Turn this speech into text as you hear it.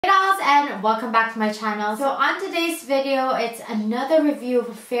everyone, welcome back to my channel. So on today's video, it's another review of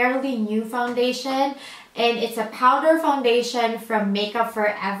a fairly new foundation, and it's a powder foundation from Makeup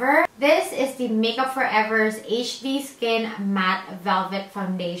Forever. This is the Makeup Forever's HD Skin Matte Velvet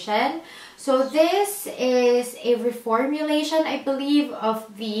Foundation. So this is a reformulation, I believe,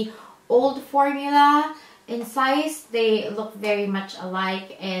 of the old formula. In size, they look very much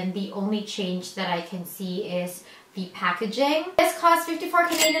alike, and the only change that I can see is the packaging. This costs 54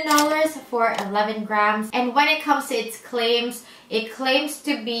 Canadian dollars for 11 grams. And when it comes to its claims, it claims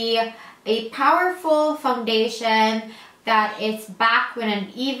to be a powerful foundation that is backed with an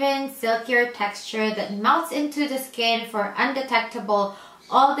even, silkier texture that melts into the skin for undetectable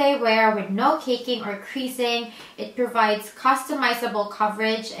all-day wear with no caking or creasing. It provides customizable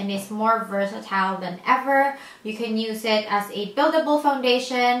coverage and is more versatile than ever. You can use it as a buildable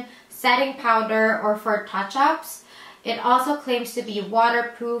foundation, setting powder, or for touch-ups. It also claims to be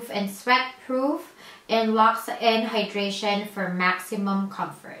waterproof and sweat-proof and locks in hydration for maximum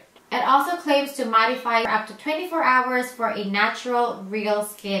comfort. It also claims to mattify for up to 24 hours for a natural, real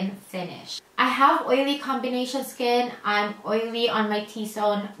skin finish. I have oily combination skin. I'm oily on my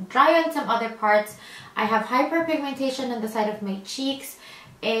T-zone, dry on some other parts. I have hyperpigmentation on the side of my cheeks,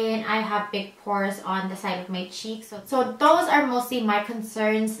 and I have big pores on the side of my cheeks. So those are mostly my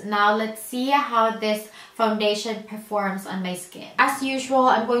concerns. Now let's see how this foundation performs on my skin. As usual,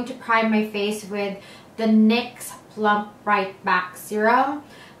 I'm going to prime my face with the NYX Plump Bright Back Serum.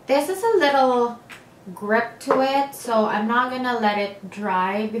 This is a little grip to it, so I'm not gonna let it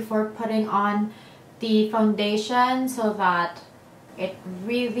dry before putting on the foundation so that it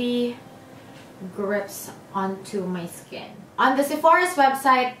really grips onto my skin. On the Sephora's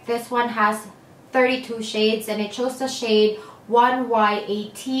website, this one has 32 shades, and it chose the shade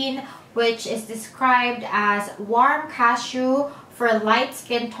 1Y18, which is described as warm cashew for light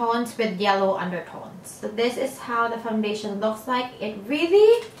skin tones with yellow undertones. So this is how the foundation looks like. It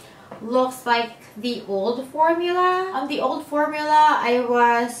really looks like the old formula. On the old formula, I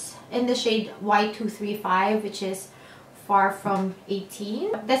was in the shade Y235, which is far from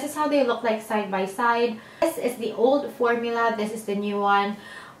 18. This is how they look like side by side. This is the old formula, this is the new one.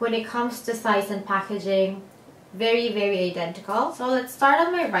 When it comes to size and packaging, very identical. So let's start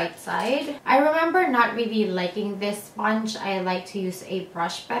on my right side. I remember not really liking this sponge. I like to use a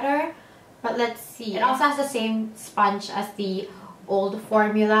brush better, but let's see. It also has the same sponge as the old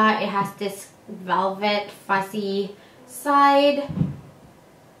formula. It has this velvet fuzzy side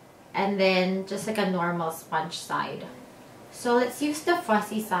and then just like a normal sponge side. So let's use the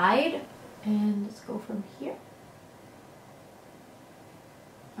fuzzy side, and let's go from here.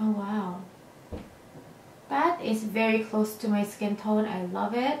 Oh wow, that is very close to my skin tone. I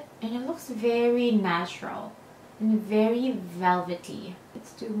love it, and it looks very natural and very velvety.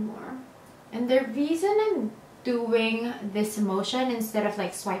 Let's do more. And the reason I'm doing this motion instead of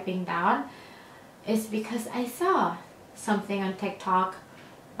like swiping down is because I saw something on TikTok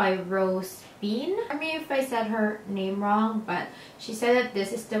by Rose Bean. I mean, if I said her name wrong, but she said that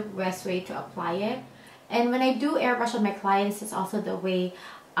this is the best way to apply it. And when I do airbrush on my clients, it's also the way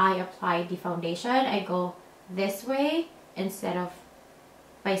I apply the foundation. I go this way instead of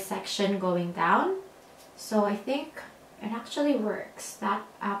by section going down. So I think it actually works. That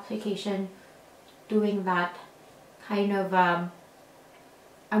application, doing that kind of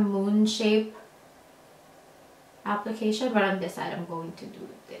a moon shape application, but on this side I'm going to do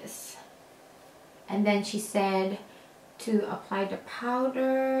this. And then she said to apply the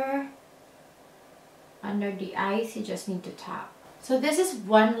powder under the eyes, you just need to tap. So this is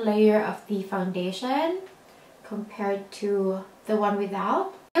one layer of the foundation compared to the one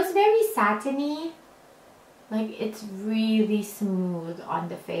without. It feels very satiny, like it's really smooth on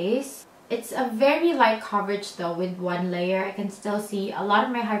the face. It's a very light coverage though with one layer. I can still see a lot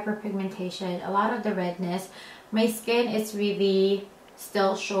of my hyperpigmentation, a lot of the redness. My skin is really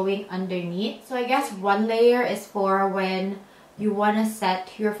still showing underneath. So I guess one layer is for when you want to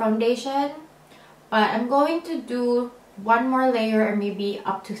set your foundation. But I'm going to do one more layer, or maybe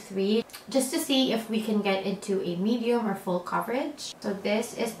up to 3, just to see if we can get into a medium or full coverage. So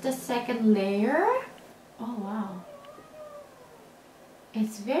this is the second layer. Oh wow.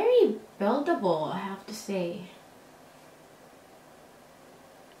 It's very buildable, I have to say.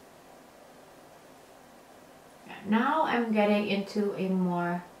 Now I'm getting into a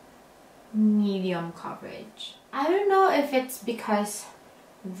more medium coverage. I don't know if it's because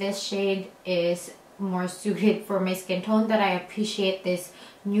this shade is more suited for my skin tone that I appreciate this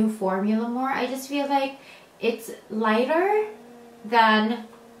new formula more. I just feel like it's lighter than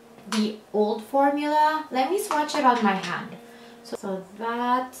the old formula. Let me swatch it on my hand. So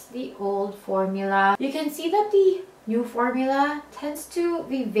that's the old formula. You can see that the new formula tends to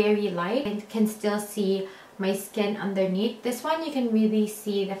be very light and can still see my skin underneath. This one you can really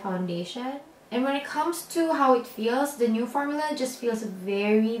see the foundation. And when it comes to how it feels, the new formula just feels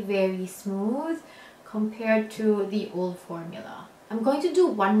very smooth compared to the old formula. I'm going to do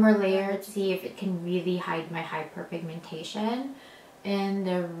one more layer to see if it can really hide my hyperpigmentation and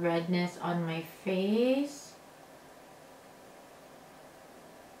the redness on my face.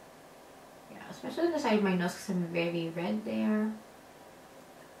 Yeah, especially on the side of my nose because I'm very red there.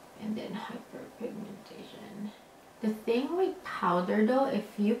 And then hyperpigmentation. The thing with powder though, if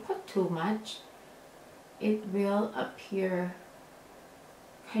you put too much, it will appear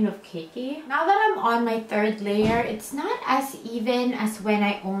kind of cakey. Now that I'm on my third layer, it's not as even as when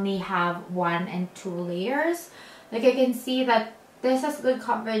I only have 1 and 2 layers. Like I can see that this has good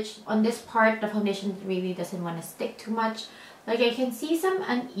coverage. On this part, the foundation really doesn't want to stick too much. Like I can see some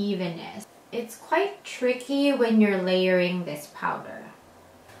unevenness. It's quite tricky when you're layering this powder.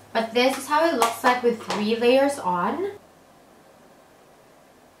 But this is how it looks like with 3 layers on.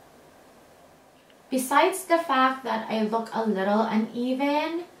 Besides the fact that I look a little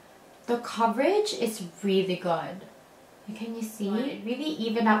uneven, the coverage is really good. Can you see? It really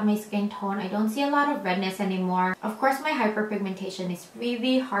evened out my skin tone. I don't see a lot of redness anymore. Of course, my hyperpigmentation is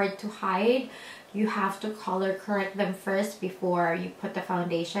really hard to hide. You have to color correct them first before you put the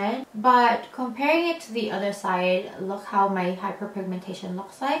foundation. But comparing it to the other side, look how my hyperpigmentation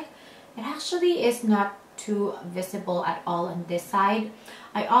looks like. It actually is not too visible at all on this side.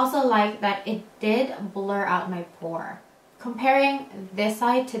 I also like that it did blur out my pore. Comparing this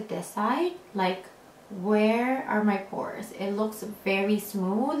side to this side, like where are my pores? It looks very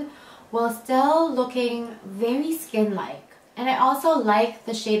smooth while still looking very skin-like. And I also like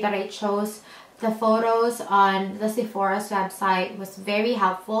the shade that I chose. The photos on the Sephora's website was very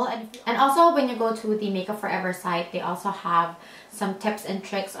helpful. And also when you go to the Makeup Forever site, they also have some tips and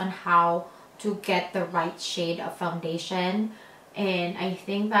tricks on how to get the right shade of foundation. And I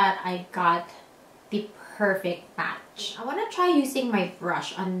think that I got the perfect match. I want to try using my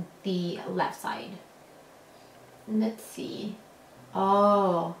brush on the left side. Let's see.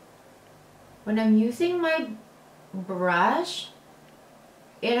 Oh, when I'm using my brush,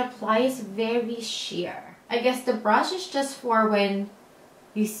 it applies very sheer. I guess the brush is just for when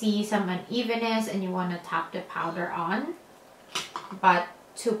you see some unevenness and you want to tap the powder on. But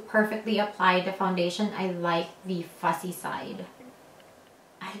to perfectly apply the foundation, I like the fussy side.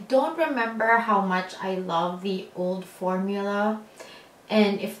 I don't remember how much I love the old formula.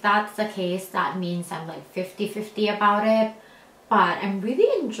 And if that's the case, that means I'm like 50-50 about it. But I'm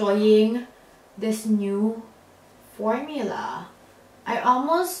really enjoying this new formula. I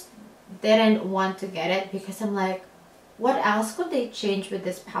almost didn't want to get it because I'm like, what else could they change with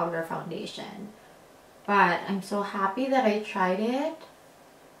this powder foundation? But I'm so happy that I tried it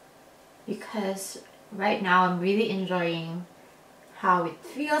because right now I'm really enjoying how it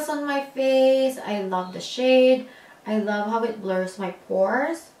feels on my face. I love the shade. I love how it blurs my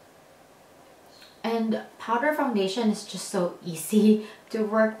pores. And powder foundation is just so easy to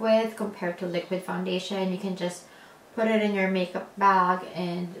work with compared to liquid foundation. You can just put it in your makeup bag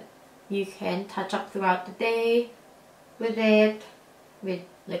and you can touch up throughout the day with it. With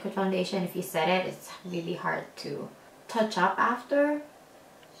liquid foundation, if you set it, it's really hard to touch up after.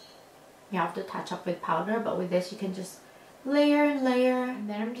 You have to touch up with powder, but with this you can just layer and layer. And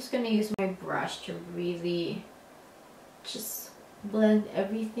then I'm just going to use my brush to really just blend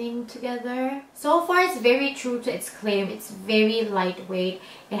everything together. So far it's very true to its claim. It's very lightweight.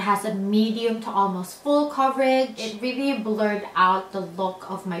 It has a medium to almost full coverage. It really blurred out the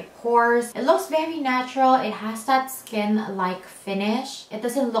look of my pores. It looks very natural. It has that skin-like finish. It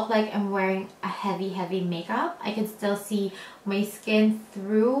doesn't look like I'm wearing a heavy makeup. I can still see my skin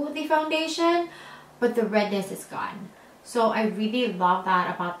through the foundation, but the redness is gone. So I really love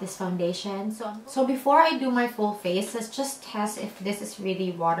that about this foundation. So before I do my full face, let's just test if this is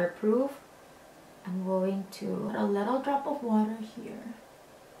really waterproof. I'm going to put a little drop of water here.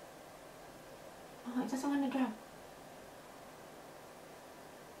 Oh, it doesn't want to drop.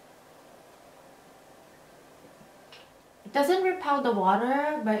 It doesn't repel the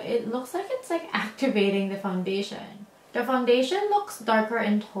water, but it looks like it's like activating the foundation. The foundation looks darker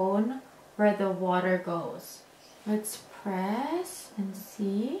in tone where the water goes. Let's press and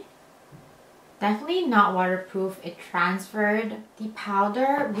see. Definitely not waterproof. It transferred. The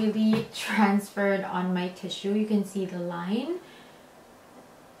powder really transferred on my tissue. You can see the line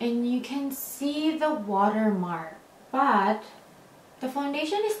and you can see the watermark, but the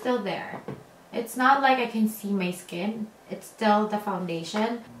foundation is still there. It's not like I can see my skin. it's still the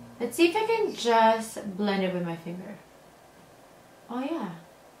foundation. Let's see if I can just blend it with my finger. Oh yeah,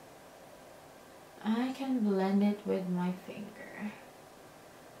 I can blend it with my finger.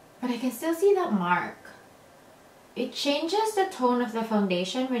 But I can still see that mark. It changes the tone of the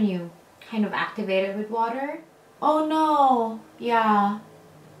foundation when you kind of activate it with water. Oh no! Yeah.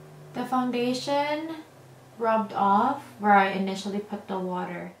 The foundation rubbed off where I initially put the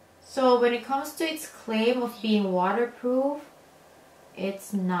water. So when it comes to its claim of being waterproof,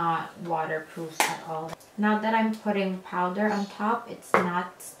 it's not waterproof at all. Now that I'm putting powder on top, it's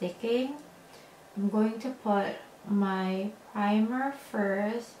not sticking. I'm going to put my primer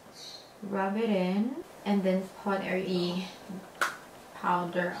first, rub it in, and then put the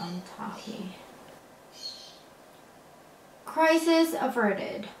powder on top. Crisis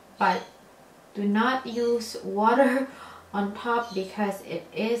averted, but do not use water on top because it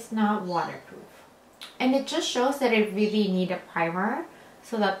is not waterproof. And it just shows that it really needs a primer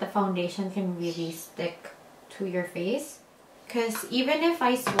so that the foundation can really stick to your face. Because even if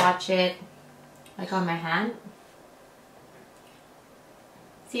I swatch it like on my hand,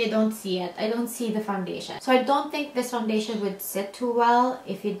 see, I don't see it. I don't see the foundation. So I don't think this foundation would sit too well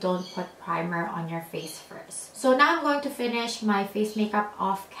if you don't put primer on your face first. So now I'm going to finish my face makeup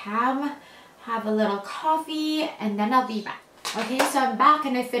off cam, have a little coffee, and then I'll be back. Okay, so I'm back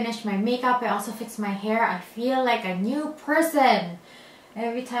and I finished my makeup. I also fixed my hair. I feel like a new person.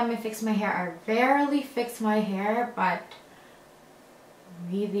 Every time I fix my hair, I rarely fix my hair, but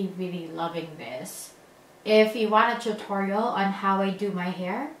really loving this. If you want a tutorial on how I do my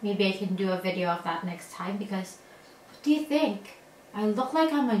hair, maybe I can do a video of that next time, because what do you think? I look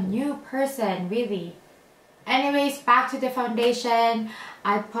like I'm a new person, really. Anyways, back to the foundation.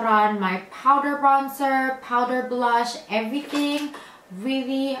 I put on my powder bronzer, powder blush, everything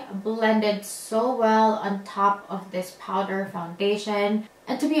really blended so well on top of this powder foundation.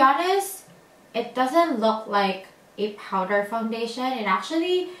 And to be honest, it doesn't look like a powder foundation. It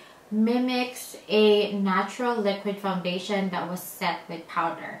actually mimics a natural liquid foundation that was set with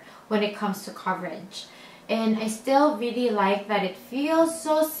powder when it comes to coverage. And I still really like that it feels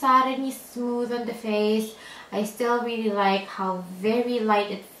so satiny smooth on the face. I still really like how very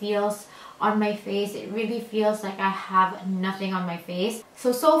light it feels on my face. It really feels like I have nothing on my face.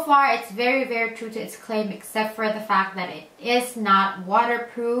 So far it's very true to its claim, except for the fact that it is not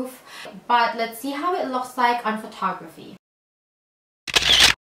waterproof. But let's see how it looks like on photography.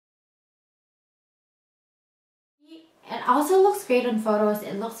 It also looks great on photos.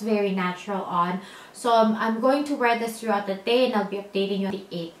 It looks very natural on. So I'm going to wear this throughout the day, and I'll be updating you on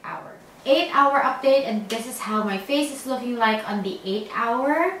the 8-hour update. And this is how my face is looking like on the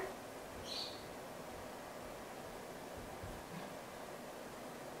 8-hour.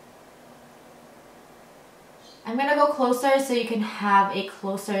 I'm gonna go closer so you can have a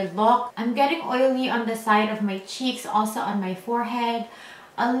closer look. I'm getting oily on the side of my cheeks, also on my forehead.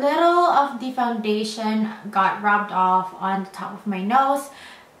 A little of the foundation got rubbed off on the top of my nose.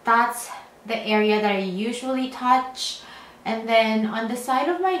 That's the area that I usually touch. And then on the side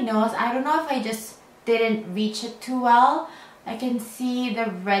of my nose, I don't know if I just didn't reach it too well. I can see the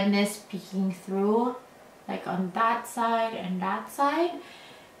redness peeking through, like on that side and that side.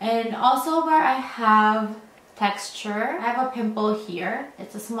 And also where I have texture, I have a pimple here.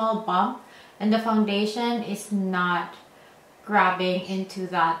 It's a small bump, and the foundation is not grabbing into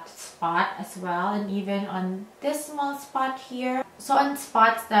that spot as well, and even on this small spot here. So on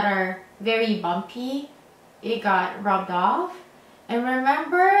spots that are very bumpy, it got rubbed off. And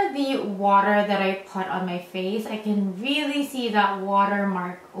remember the water that I put on my face? I can really see that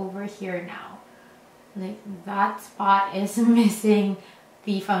watermark over here now. Like that spot is missing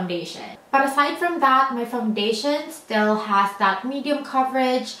the foundation. But aside from that, my foundation still has that medium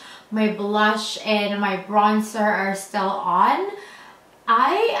coverage. My blush and my bronzer are still on.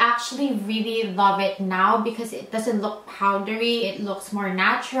 I actually really love it now because it doesn't look powdery. It looks more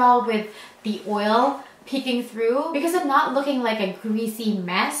natural with the oil peeking through. Because I'm not looking like a greasy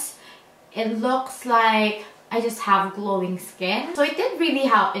mess, it looks like I just have glowing skin. So it did really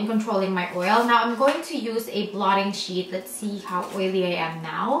help in controlling my oil. Now I'm going to use a blotting sheet. Let's see how oily I am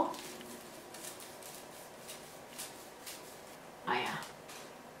now. Oh yeah.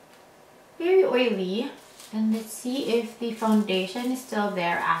 Very oily. And let's see if the foundation is still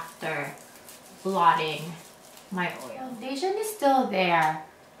there after blotting my oil. Foundation is still there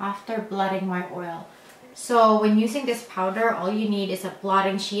after blotting my oil. So when using this powder, all you need is a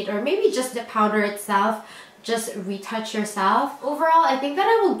blotting sheet, or maybe just the powder itself. Just retouch yourself. Overall, I think that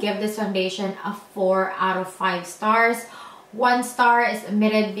I will give this foundation a 4 out of 5 stars. 1 star is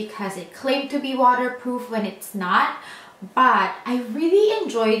omitted because it claimed to be waterproof when it's not. but I really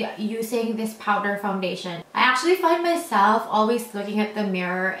enjoyed using this powder foundation. I actually find myself always looking at the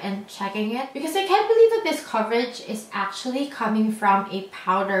mirror and checking it because I can't believe that this coverage is actually coming from a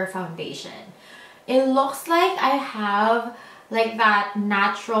powder foundation. It looks like I have like that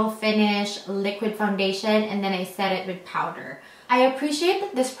natural finish liquid foundation and then I set it with powder. I appreciate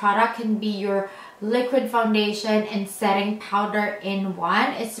that this product can be your liquid foundation and setting powder in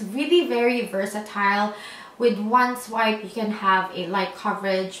one. It's really very versatile. With one swipe, you can have a light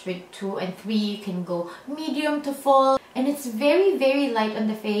coverage. With 2 and 3, you can go medium to full. And it's very, very light on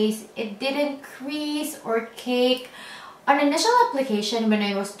the face. It didn't crease or cake. On initial application, when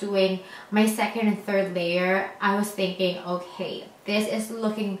I was doing my second and third layer, I was thinking, okay, this is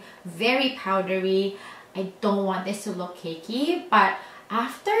looking very powdery. I don't want this to look cakey. But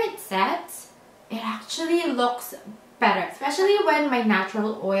after it sets, it actually looks better. Especially when my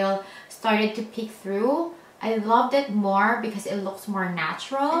natural oil started to peek through. I loved it more because it looks more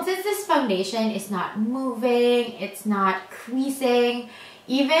natural. And since this foundation is not moving, it's not creasing,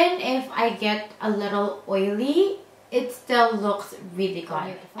 even if I get a little oily, it still looks really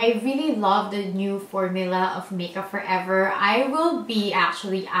good. I really love the new formula of Makeup Forever. I will be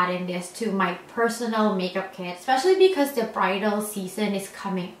actually adding this to my personal makeup kit, especially because the bridal season is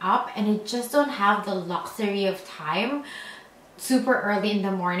coming up and I just don't have the luxury of time super early in the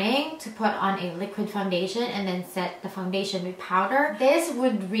morning to put on a liquid foundation and then set the foundation with powder. This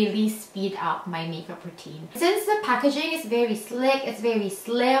would really speed up my makeup routine. Since the packaging is very slick, it's very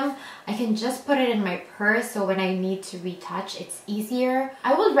slim, I can just put it in my purse so when I need to retouch, it's easier.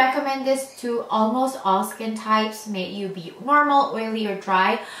 I would recommend this to almost all skin types, may you be normal, oily, or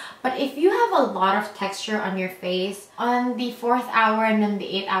dry. But if you have a lot of texture on your face, on the 4th hour and then the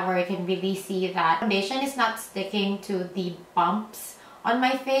 8th hour, you can really see that foundation is not sticking to the bumps on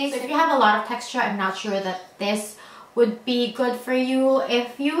my face. So if you have a lot of texture, I'm not sure that this would be good for you.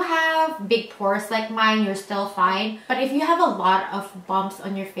 If you have big pores like mine, you're still fine. But if you have a lot of bumps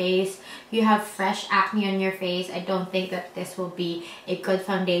on your face, you have fresh acne on your face, I don't think that this will be a good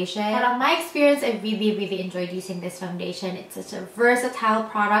foundation. But on my experience, I really enjoyed using this foundation. It's such a versatile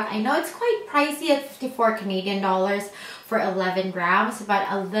product. I know it's quite pricey at 54 Canadian dollars for 11 grams, but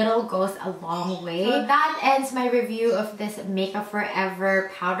a little goes a long way. So that ends my review of this Makeup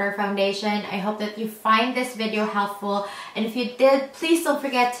Forever powder foundation. I hope that you find this video helpful, and if you did, please don't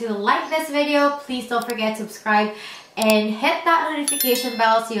forget to like this video, please don't forget to subscribe and hit that notification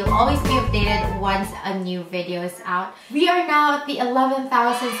bell so you'll always be updated once a new video is out. We are now at the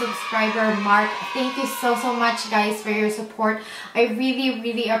 11,000 subscriber mark. Thank you so much guys for your support. I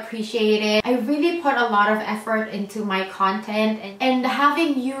really appreciate it. I really put a lot of effort into my content, and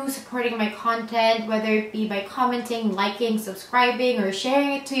having you supporting my content, whether it be by commenting, liking, subscribing, or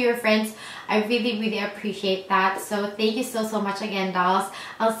sharing it to your friends, I really appreciate that. So thank you so much again, dolls.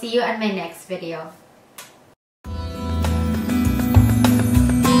 I'll see you in my next video.